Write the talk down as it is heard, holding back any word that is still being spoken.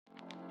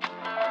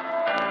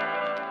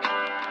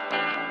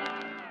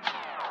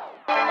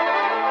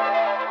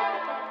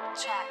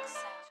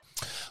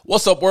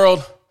What's up,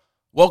 world?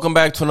 Welcome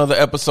back to another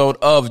episode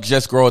of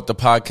Just Grow It, the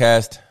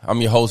podcast. I'm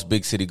your host,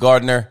 Big City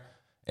Gardener,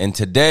 and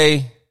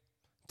today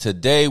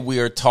we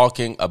are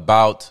talking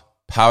about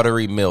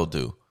powdery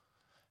mildew,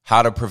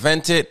 how to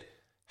prevent it,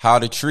 how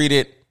to treat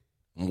it,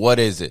 and what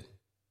is it?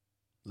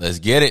 Let's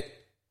get it.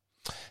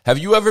 Have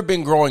you ever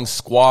been growing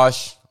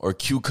squash or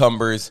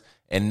cucumbers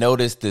and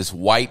noticed this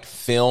white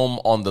film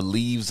on the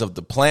leaves of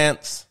the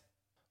plants?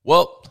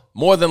 Well,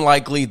 more than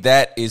likely,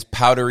 that is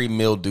powdery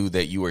mildew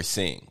that you are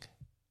seeing.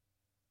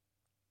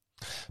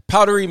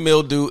 Powdery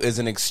mildew is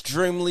an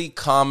extremely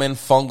common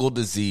fungal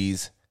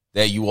disease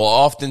that you will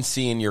often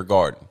see in your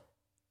garden.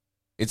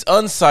 It's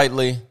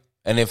unsightly,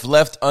 and if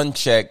left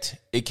unchecked,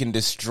 it can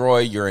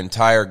destroy your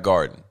entire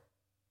garden.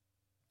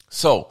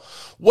 So,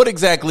 what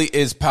exactly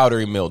is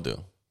powdery mildew?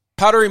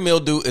 Powdery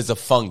mildew is a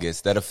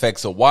fungus that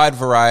affects a wide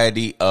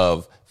variety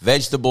of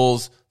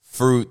vegetables,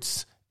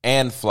 fruits,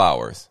 and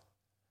flowers.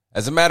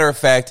 As a matter of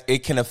fact,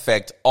 it can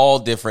affect all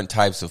different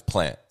types of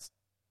plants.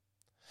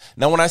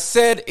 Now, when I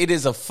said it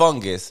is a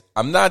fungus,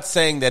 I'm not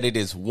saying that it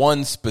is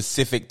one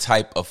specific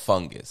type of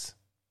fungus.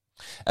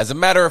 As a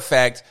matter of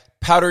fact,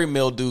 powdery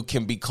mildew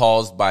can be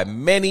caused by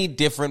many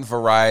different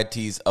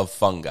varieties of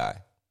fungi.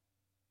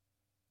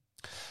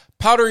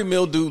 Powdery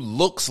mildew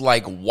looks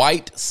like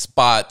white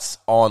spots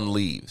on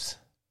leaves.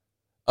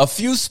 A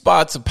few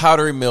spots of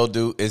powdery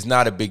mildew is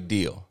not a big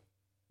deal,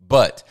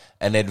 but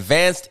an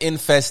advanced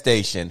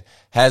infestation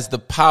has the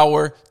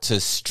power to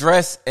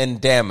stress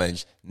and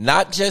damage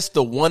not just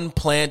the one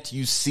plant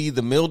you see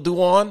the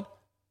mildew on,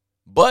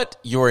 but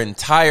your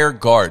entire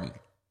garden.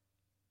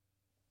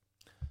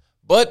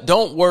 But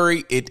don't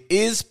worry, it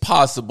is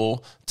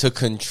possible to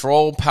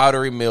control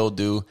powdery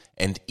mildew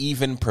and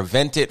even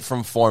prevent it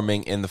from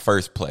forming in the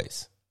first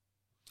place.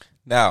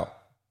 Now,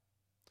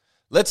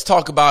 let's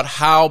talk about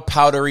how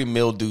powdery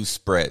mildew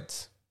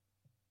spreads.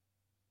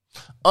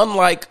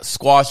 Unlike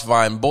squash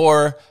vine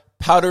borer,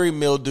 powdery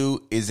mildew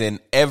is in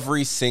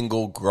every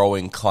single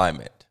growing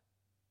climate.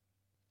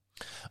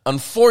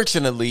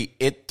 Unfortunately,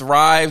 it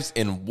thrives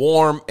in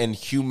warm and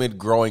humid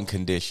growing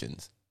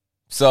conditions.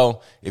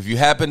 So, if you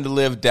happen to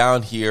live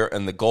down here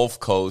in the Gulf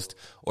Coast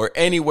or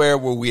anywhere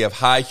where we have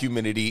high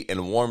humidity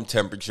and warm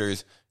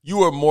temperatures,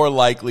 you are more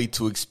likely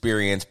to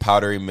experience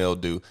powdery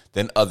mildew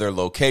than other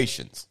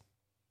locations.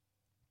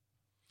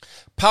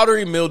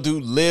 Powdery mildew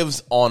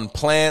lives on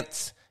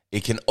plants,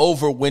 it can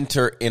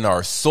overwinter in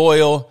our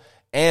soil,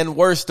 and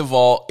worst of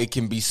all, it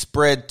can be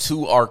spread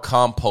to our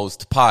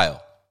compost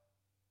pile.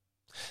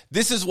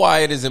 This is why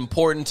it is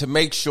important to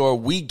make sure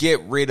we get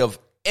rid of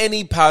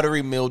any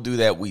powdery mildew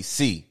that we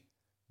see.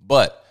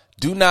 But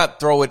do not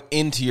throw it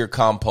into your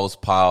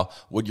compost pile.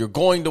 What you're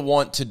going to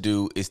want to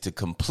do is to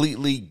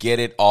completely get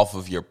it off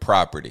of your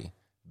property.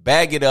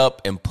 Bag it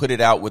up and put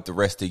it out with the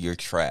rest of your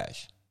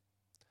trash.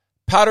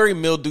 Powdery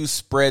mildew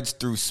spreads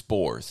through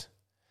spores.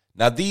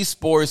 Now, these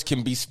spores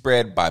can be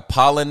spread by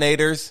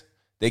pollinators,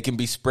 they can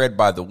be spread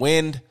by the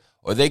wind,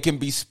 or they can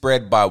be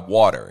spread by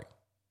watering.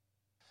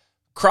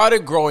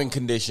 Crowded growing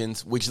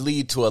conditions, which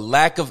lead to a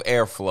lack of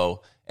airflow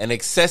and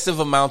excessive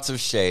amounts of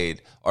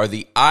shade, are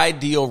the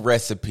ideal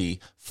recipe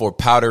for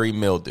powdery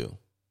mildew.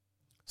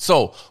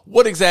 So,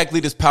 what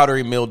exactly does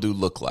powdery mildew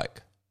look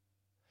like?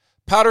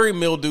 Powdery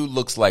mildew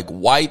looks like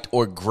white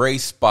or gray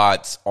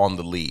spots on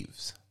the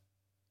leaves.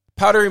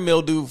 Powdery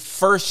mildew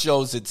first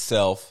shows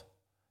itself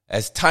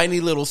as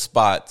tiny little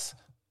spots,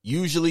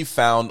 usually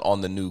found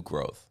on the new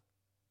growth.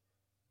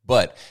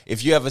 But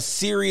if you have a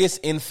serious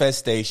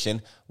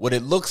infestation, what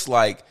it looks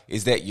like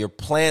is that your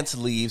plant's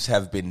leaves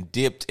have been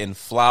dipped in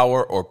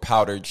flour or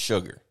powdered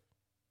sugar.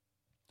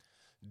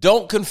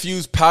 Don't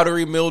confuse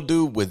powdery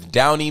mildew with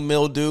downy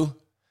mildew.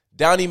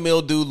 Downy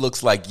mildew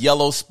looks like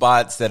yellow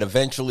spots that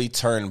eventually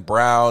turn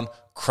brown,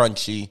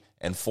 crunchy,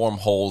 and form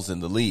holes in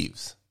the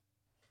leaves.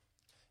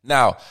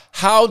 Now,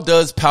 how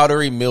does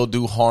powdery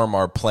mildew harm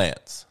our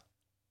plants?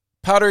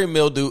 Powdery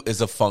mildew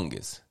is a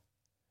fungus.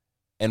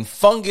 And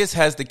fungus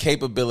has the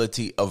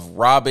capability of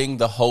robbing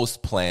the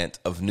host plant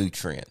of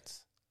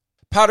nutrients.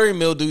 Powdery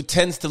mildew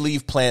tends to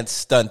leave plants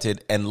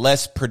stunted and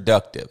less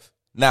productive.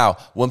 Now,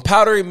 when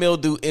powdery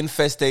mildew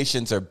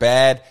infestations are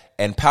bad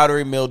and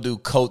powdery mildew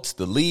coats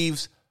the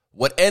leaves,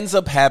 what ends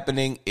up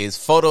happening is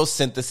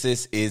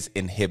photosynthesis is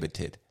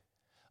inhibited.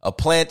 A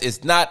plant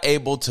is not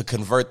able to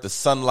convert the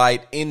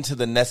sunlight into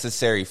the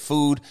necessary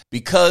food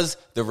because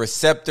the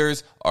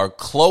receptors are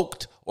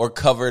cloaked or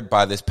covered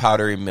by this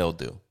powdery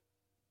mildew.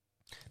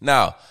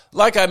 Now,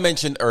 like I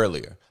mentioned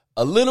earlier,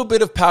 a little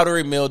bit of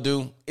powdery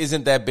mildew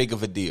isn't that big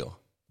of a deal.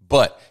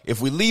 But if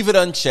we leave it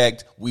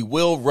unchecked, we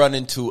will run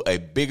into a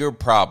bigger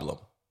problem.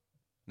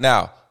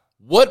 Now,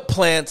 what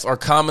plants are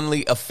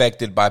commonly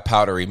affected by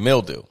powdery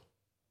mildew?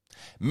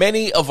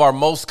 Many of our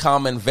most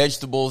common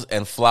vegetables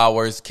and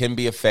flowers can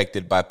be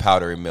affected by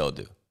powdery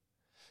mildew.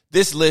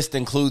 This list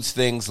includes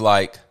things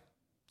like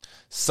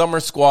summer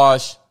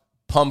squash,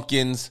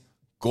 pumpkins,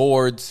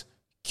 gourds,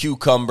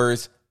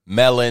 cucumbers,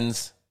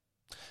 melons,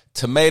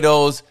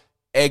 tomatoes,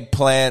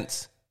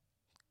 eggplants,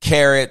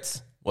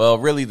 carrots, well,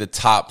 really the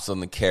tops on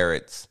the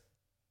carrots,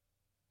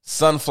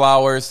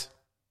 sunflowers,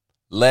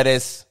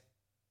 lettuce,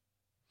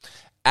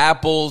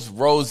 apples,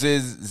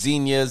 roses,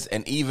 zinnias,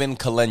 and even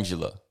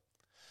calendula.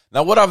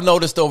 Now, what I've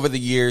noticed over the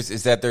years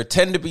is that there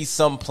tend to be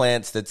some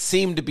plants that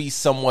seem to be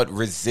somewhat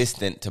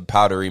resistant to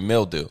powdery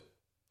mildew.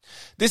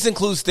 This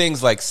includes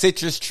things like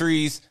citrus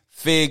trees,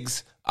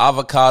 figs,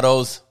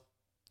 avocados,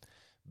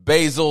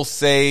 basil,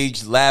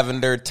 sage,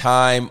 lavender,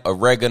 thyme,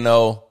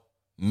 oregano,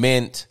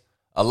 mint.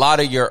 A lot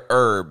of your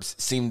herbs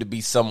seem to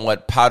be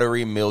somewhat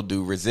powdery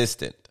mildew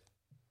resistant.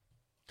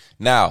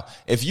 Now,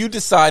 if you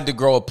decide to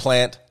grow a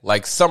plant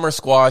like summer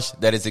squash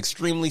that is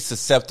extremely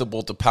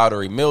susceptible to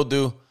powdery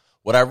mildew,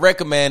 what I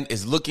recommend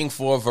is looking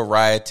for a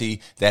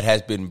variety that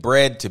has been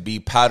bred to be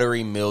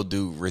powdery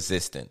mildew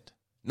resistant.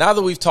 Now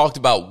that we've talked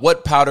about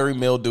what powdery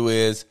mildew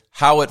is,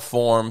 how it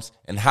forms,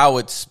 and how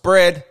it's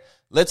spread,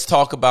 let's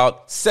talk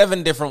about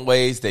 7 different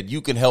ways that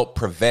you can help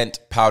prevent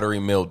powdery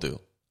mildew.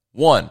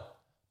 1.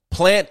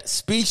 Plant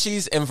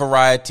species and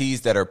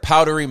varieties that are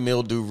powdery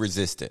mildew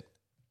resistant.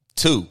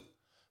 2.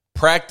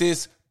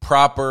 Practice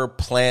proper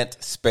plant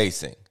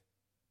spacing.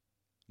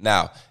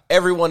 Now,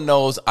 everyone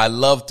knows I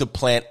love to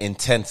plant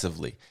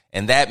intensively,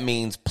 and that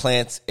means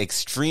plants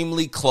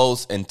extremely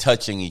close and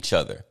touching each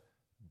other.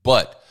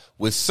 But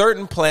with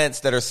certain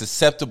plants that are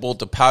susceptible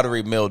to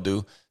powdery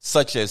mildew,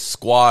 such as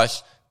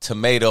squash,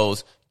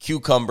 tomatoes,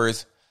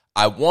 cucumbers,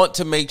 I want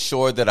to make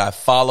sure that I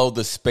follow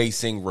the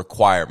spacing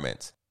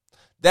requirements.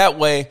 That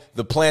way,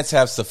 the plants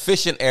have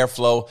sufficient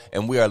airflow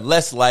and we are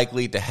less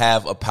likely to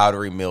have a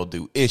powdery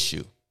mildew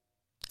issue.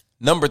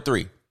 Number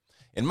 3,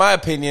 in my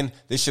opinion,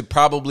 this should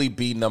probably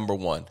be number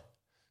 1.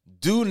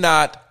 Do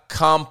not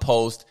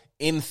compost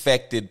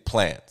infected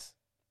plants.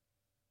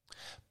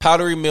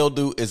 Powdery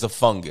mildew is a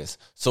fungus,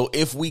 so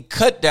if we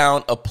cut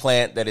down a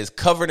plant that is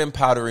covered in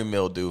powdery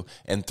mildew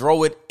and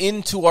throw it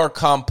into our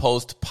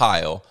compost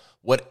pile,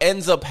 what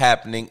ends up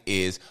happening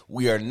is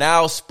we are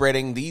now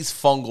spreading these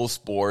fungal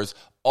spores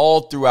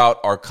all throughout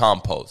our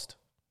compost.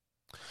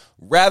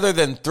 Rather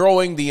than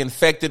throwing the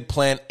infected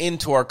plant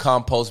into our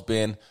compost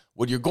bin,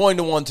 what you're going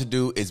to want to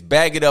do is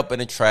bag it up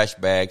in a trash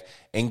bag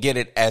and get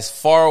it as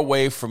far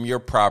away from your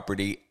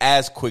property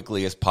as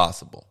quickly as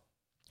possible.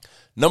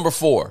 Number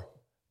 4,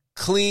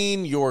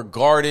 clean your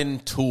garden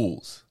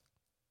tools.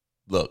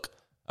 Look,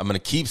 I'm going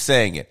to keep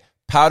saying it.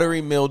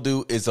 Powdery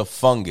mildew is a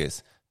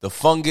fungus. The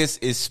fungus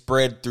is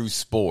spread through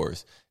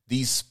spores.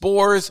 These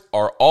spores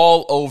are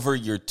all over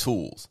your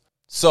tools.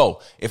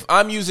 So if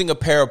I'm using a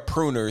pair of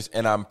pruners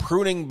and I'm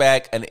pruning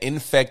back an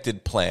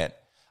infected plant,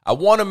 I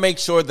want to make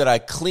sure that I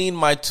clean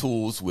my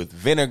tools with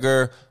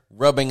vinegar,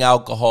 rubbing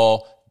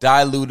alcohol,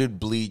 diluted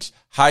bleach,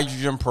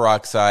 hydrogen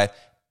peroxide,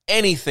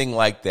 anything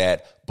like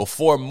that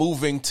before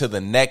moving to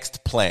the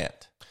next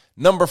plant.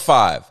 Number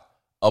 5,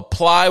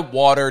 apply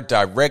water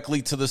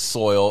directly to the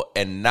soil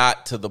and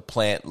not to the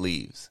plant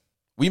leaves.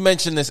 We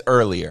mentioned this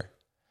earlier.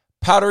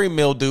 Powdery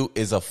mildew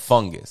is a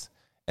fungus,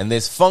 and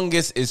this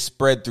fungus is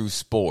spread through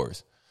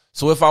spores.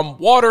 So if I'm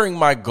watering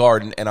my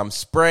garden and I'm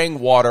spraying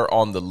water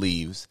on the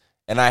leaves,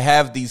 and I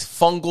have these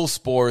fungal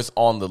spores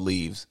on the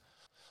leaves,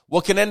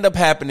 what can end up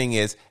happening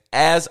is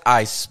as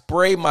I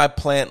spray my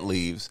plant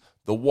leaves,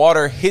 the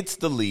water hits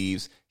the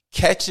leaves,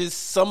 catches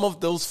some of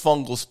those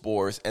fungal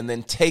spores, and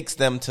then takes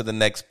them to the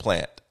next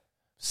plant.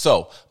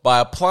 So by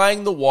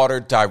applying the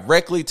water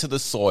directly to the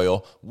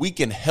soil, we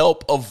can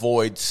help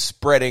avoid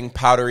spreading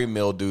powdery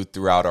mildew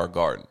throughout our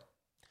garden.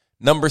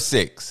 Number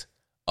 6,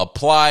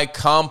 apply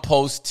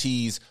compost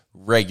teas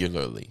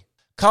regularly.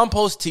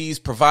 Compost teas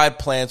provide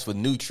plants with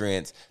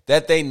nutrients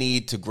that they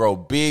need to grow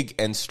big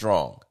and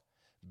strong.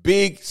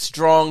 Big,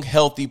 strong,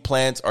 healthy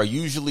plants are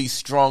usually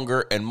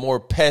stronger and more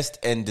pest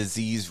and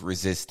disease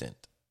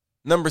resistant.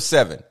 Number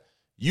 7,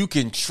 you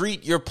can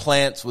treat your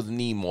plants with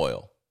neem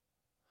oil.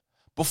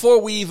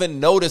 Before we even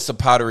notice a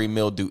powdery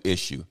mildew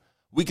issue,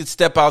 we could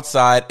step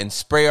outside and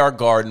spray our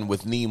garden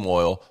with neem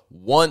oil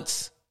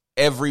once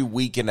every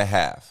week and a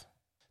half.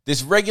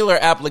 This regular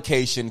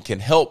application can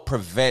help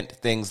prevent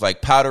things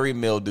like powdery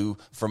mildew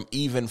from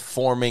even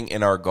forming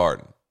in our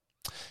garden.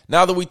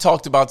 Now that we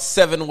talked about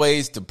 7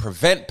 ways to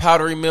prevent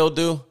powdery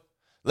mildew,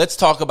 let's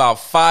talk about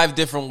 5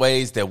 different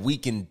ways that we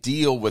can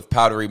deal with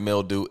powdery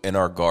mildew in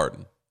our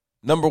garden.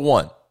 Number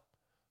 1,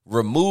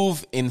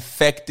 remove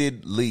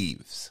infected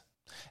leaves.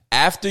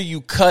 After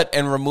you cut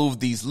and remove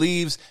these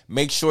leaves,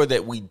 make sure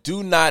that we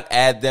do not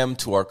add them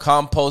to our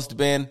compost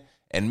bin,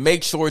 and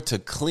make sure to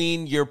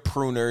clean your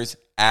pruners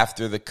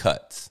after the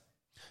cuts.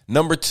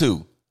 Number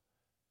 2,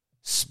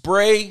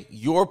 spray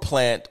your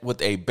plant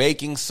with a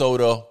baking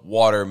soda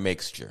water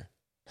mixture.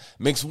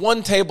 Mix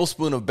 1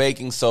 tablespoon of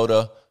baking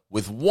soda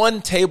with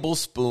 1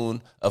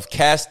 tablespoon of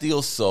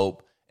Castile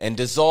soap and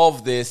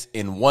dissolve this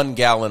in 1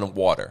 gallon of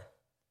water.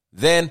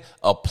 Then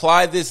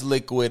apply this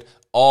liquid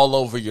all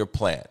over your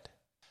plant.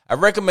 I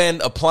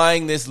recommend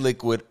applying this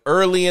liquid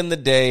early in the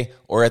day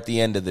or at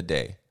the end of the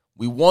day.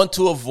 We want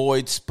to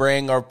avoid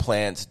spraying our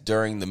plants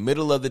during the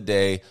middle of the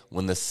day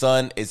when the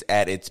sun is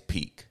at its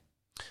peak.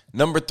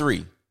 Number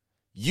 3,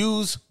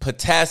 use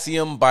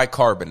potassium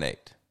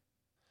bicarbonate.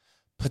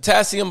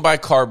 Potassium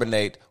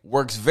bicarbonate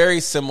works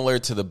very similar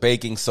to the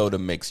baking soda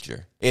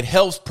mixture. It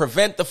helps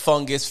prevent the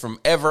fungus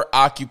from ever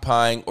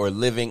occupying or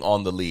living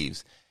on the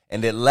leaves,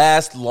 and it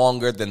lasts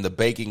longer than the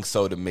baking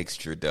soda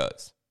mixture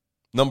does.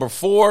 Number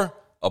 4,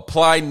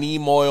 apply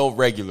neem oil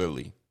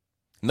regularly.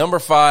 Number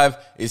 5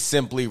 is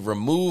simply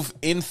remove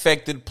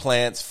infected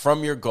plants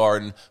from your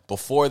garden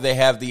before they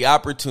have the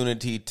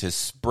opportunity to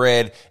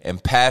spread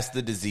and pass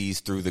the disease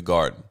through the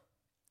garden.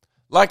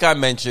 Like I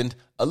mentioned,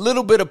 a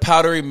little bit of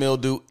powdery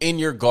mildew in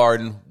your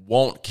garden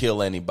won't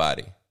kill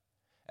anybody.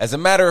 As a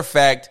matter of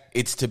fact,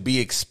 it's to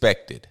be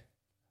expected.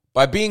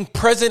 By being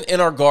present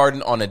in our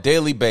garden on a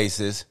daily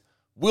basis,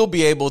 we'll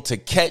be able to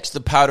catch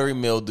the powdery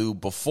mildew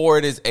before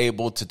it is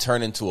able to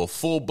turn into a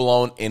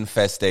full-blown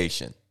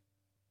infestation.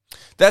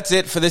 That's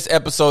it for this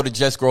episode of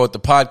Just Grow It, the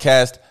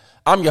podcast.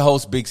 I'm your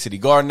host, Big City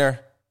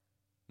Gardener.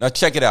 Now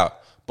check it out.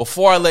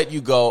 Before I let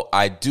you go,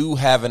 I do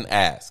have an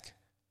ask.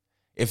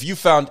 If you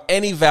found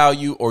any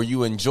value or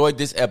you enjoyed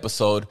this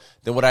episode,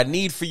 then what I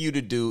need for you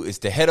to do is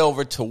to head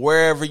over to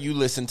wherever you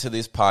listen to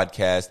this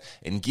podcast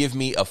and give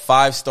me a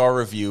 5-star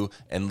review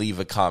and leave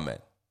a comment.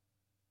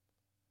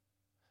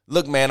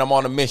 Look, man, I'm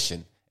on a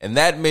mission, and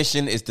that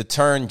mission is to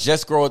turn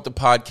Just Grow It, the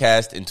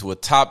podcast into a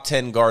top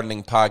 10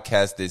 gardening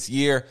podcast this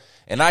year,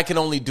 and I can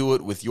only do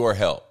it with your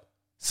help.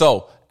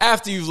 So,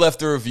 after you've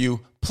left a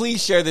review,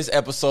 please share this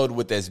episode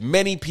with as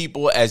many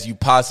people as you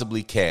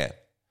possibly can.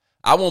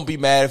 I won't be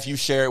mad if you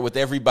share it with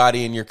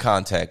everybody in your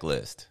contact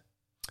list.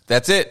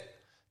 That's it.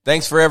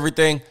 Thanks for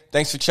everything.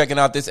 Thanks for checking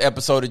out this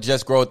episode of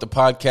Just Grow It, the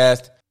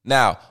podcast.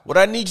 Now, what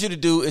I need you to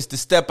do is to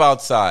step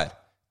outside.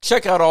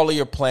 Check out all of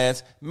your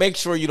plants. Make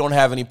sure you don't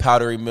have any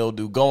powdery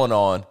mildew going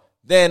on.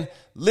 Then,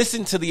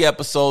 listen to the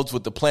episodes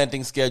with the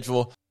planting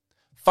schedule.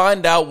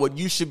 Find out what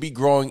you should be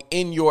growing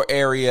in your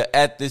area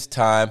at this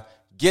time.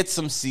 Get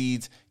some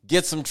seeds,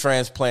 get some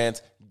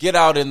transplants, get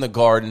out in the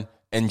garden,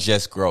 and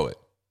just grow it.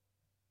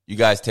 You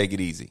guys take it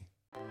easy.